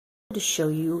To show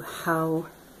you how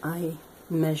I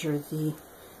measure the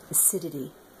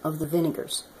acidity of the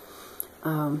vinegars.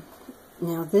 Now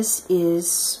this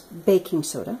is baking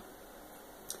soda,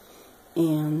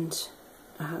 and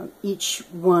each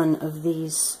one of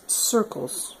these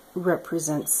circles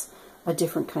represents a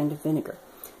different kind of vinegar.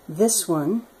 This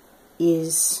one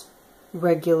is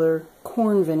regular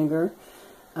corn vinegar,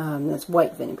 that's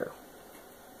white vinegar.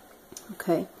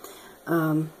 Okay.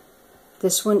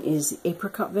 This one is the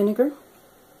apricot vinegar.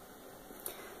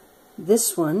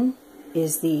 This one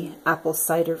is the apple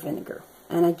cider vinegar.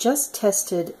 And I just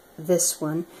tested this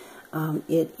one.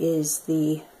 It is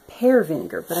the pear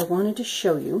vinegar, but I wanted to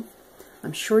show you.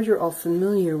 I'm sure you're all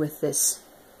familiar with this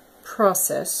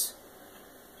process,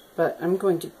 but I'm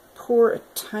going to pour a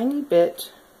tiny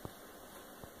bit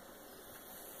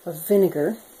of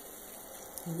vinegar.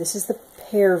 This is the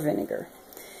pear vinegar.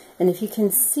 And if you can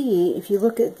see, if you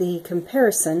look at the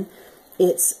comparison,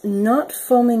 it's not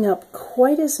foaming up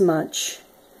quite as much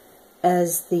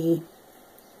as the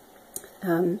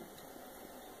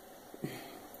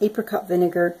apricot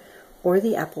vinegar or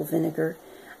the apple vinegar.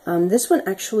 This one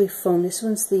actually foamed. This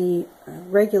one's the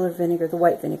regular vinegar, the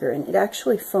white vinegar, and it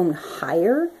actually foamed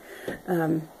higher.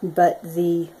 But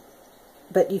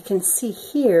you can see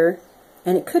here,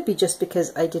 and it could be just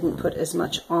because I didn't put as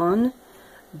much on,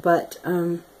 but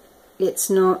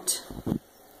it's not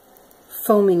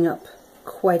foaming up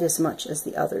quite as much as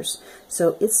the others.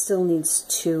 So it still needs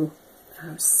to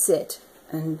sit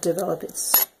and develop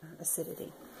its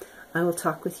acidity. I will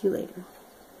talk with you later.